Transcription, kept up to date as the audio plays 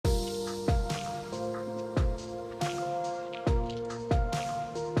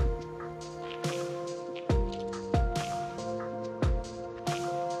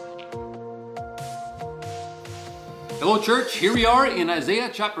Hello church, here we are in Isaiah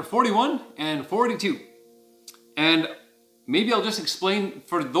chapter 41 and 42. And maybe I'll just explain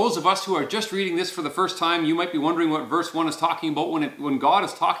for those of us who are just reading this for the first time, you might be wondering what verse 1 is talking about when God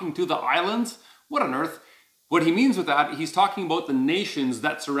is talking to the islands. What on earth? What he means with that, he's talking about the nations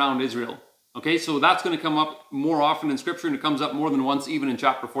that surround Israel. Okay, so that's going to come up more often in scripture, and it comes up more than once even in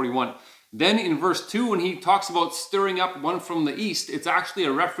chapter 41. Then in verse 2, when he talks about stirring up one from the east, it's actually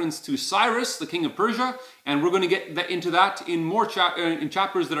a reference to Cyrus, the king of Persia, and we're going to get into that in more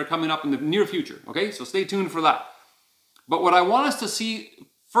chapters that are coming up in the near future. Okay, so stay tuned for that. But what I want us to see,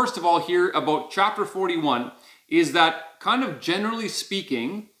 first of all, here about chapter 41 is that, kind of generally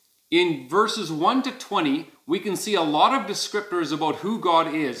speaking, in verses 1 to 20, we can see a lot of descriptors about who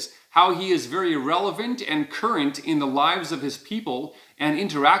God is, how he is very relevant and current in the lives of his people and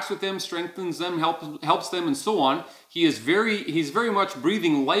interacts with them, strengthens them, helps them, and so on. He's very much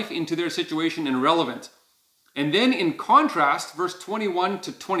breathing life into their situation and relevant. And then in contrast, verse 21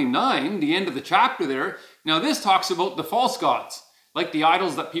 to 29, the end of the chapter there, now this talks about the false gods, like the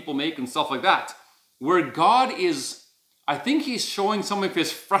idols that people make and stuff like that, where God is, I think he's showing some of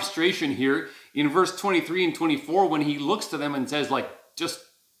his frustration here in verse 23 and 24 when he looks to them and says, like, just,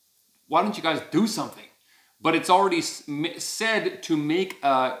 why don't you guys do something? But it's already said to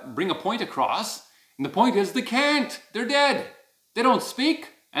bring a point across. And the point is they can't. They're dead. They don't speak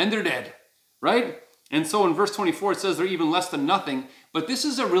and they're dead, right? And so in verse 24, it says they're even less than nothing. But this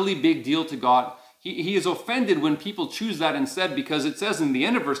is a really big deal to God. He is offended when people choose that instead, because it says in the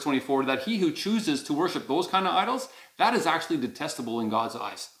end of verse 24 that he who chooses to worship those kind of idols, that is actually detestable in God's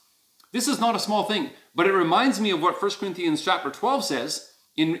eyes. This is not a small thing, but it reminds me of what 1 Corinthians chapter 12 says.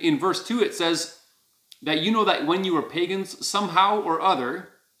 In verse 2, it says that you know that when you were pagans, somehow or other,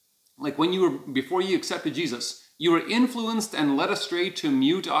 like before you accepted Jesus, you were influenced and led astray to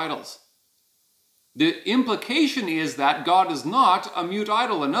mute idols. The implication is that God is not a mute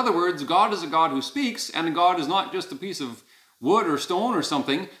idol. In other words, God is a God who speaks, and God is not just a piece of wood or stone or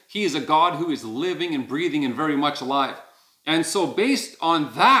something. He is a God who is living and breathing and very much alive. And so based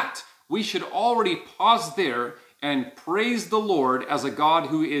on that, we should already pause there and praise the Lord as a God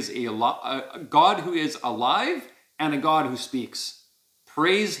who is alive and a God who speaks.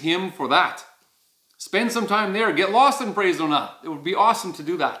 Praise him for that. Spend some time there. Get lost in praise or not. It would be awesome to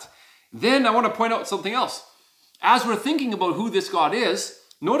do that. Then I want to point out something else. As we're thinking about who this God is,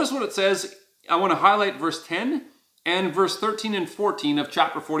 notice what it says. I want to highlight verse 10 and verse 13 and 14 of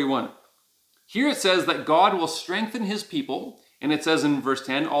chapter 41. Here it says that God will strengthen his people, and it says in verse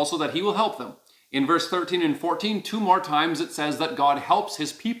 10 also that he will help them. In verse 13 and 14, two more times it says that God helps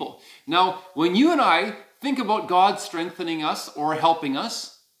his people. Now, when you and I think about God strengthening us or helping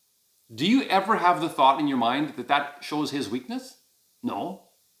us, do you ever have the thought in your mind that that shows his weakness? No,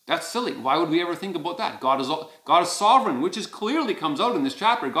 that's silly. Why would we ever think about that? God is sovereign, which clearly comes out in this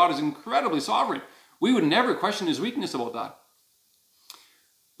chapter. God is incredibly sovereign. We would never question his weakness about that.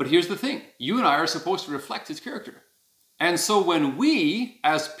 But here's the thing. You and I are supposed to reflect his character. And so when we,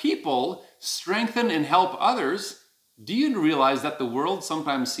 as people, strengthen and help others, do you realize that the world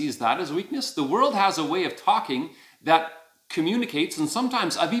sometimes sees that as weakness? The world has a way of talking that communicates, and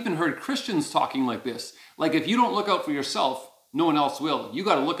sometimes I've even heard Christians talking like this. Like, if you don't look out for yourself, no one else will. You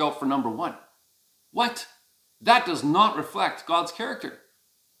got to look out for number one. What? That does not reflect God's character.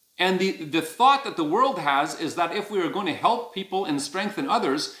 And the thought that the world has is that if we are going to help people and strengthen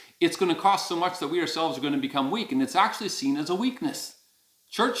others, it's going to cost so much that we ourselves are going to become weak, and it's actually seen as a weakness.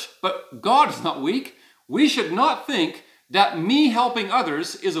 Church, but God is not weak. We should not think that me helping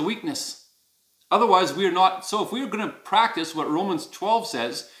others is a weakness. Otherwise, we are not. So if we're going to practice what Romans 12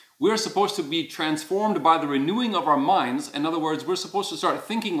 says, we're supposed to be transformed by the renewing of our minds. In other words, we're supposed to start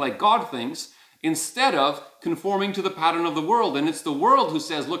thinking like God thinks instead of conforming to the pattern of the world. And it's the world who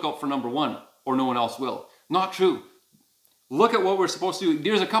says, look out for number one, or no one else will. Not true. Look at what we're supposed to do.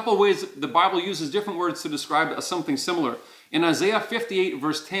 There's a couple of ways the Bible uses different words to describe something similar. In Isaiah 58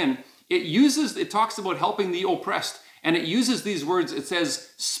 verse 10, it talks about helping the oppressed, and it uses these words. It says,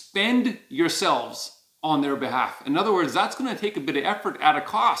 spend yourselves on their behalf. In other words, that's going to take a bit of effort at a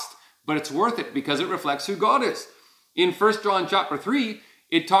cost, but it's worth it because it reflects who God is. In 1 John chapter 3,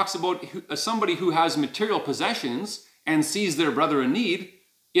 it talks about somebody who has material possessions and sees their brother in need.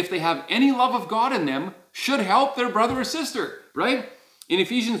 If they have any love of God in them, should help their brother or sister, right? In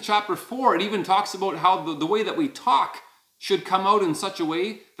Ephesians chapter 4, it even talks about how the way that we talk should come out in such a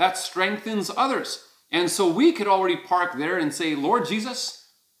way that strengthens others. And so we could already park there and say, Lord Jesus,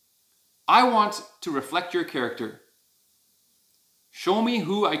 I want to reflect your character. Show me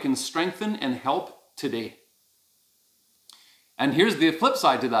who I can strengthen and help today. And here's the flip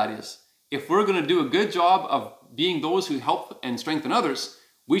side to that is, if we're going to do a good job of being those who help and strengthen others,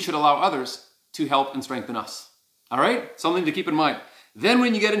 we should allow others to help and strengthen us. All right? Something to keep in mind. Then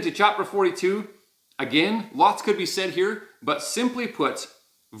when you get into chapter 42, again, lots could be said here, but simply put,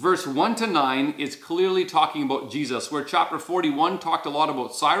 verse 1 to 9 is clearly talking about Jesus, where chapter 41 talked a lot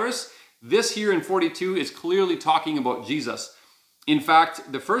about Cyrus. This here in 42 is clearly talking about Jesus. In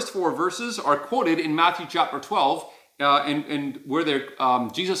fact, the first 4 verses are quoted in Matthew chapter 12, and where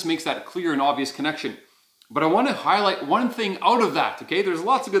Jesus makes that clear and obvious connection. But I want to highlight one thing out of that, okay? There's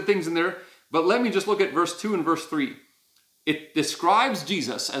lots of good things in there, but let me just look at verse 2 and verse 3. It describes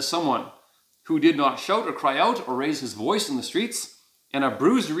Jesus as someone who did not shout or cry out or raise his voice in the streets, and a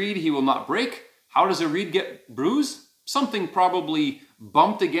bruised reed he will not break. How does a reed get bruised? Something probably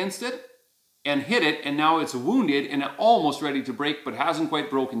bumped against it and hit it, and now it's wounded and almost ready to break, but hasn't quite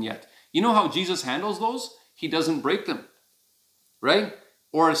broken yet. You know how Jesus handles those? He doesn't break them, right?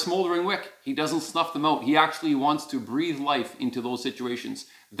 Or a smoldering wick. He doesn't snuff them out. He actually wants to breathe life into those situations.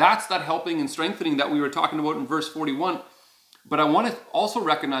 That's that helping and strengthening that we were talking about in verse 41. But I want to also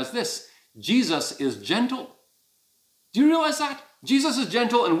recognize this. Jesus is gentle. Do you realize that? Jesus is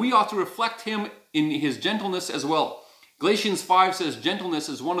gentle, and we ought to reflect him in his gentleness as well. Galatians 5 says gentleness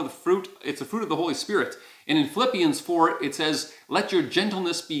is one of the fruit. It's a fruit of the Holy Spirit. And in Philippians 4, it says, let your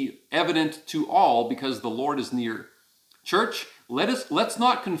gentleness be evident to all because the Lord is near. Church, let's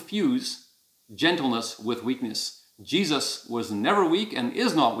not confuse gentleness with weakness. Jesus was never weak and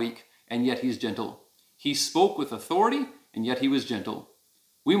is not weak, and yet he's gentle. He spoke with authority, and yet he was gentle.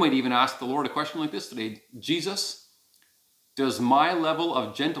 We might even ask the Lord a question like this today. Jesus, does my level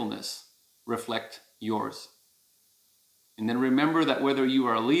of gentleness reflect yours? And then remember that whether you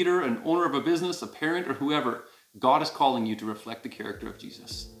are a leader, an owner of a business, a parent, or whoever, God is calling you to reflect the character of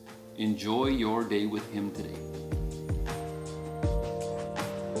Jesus. Enjoy your day with him today.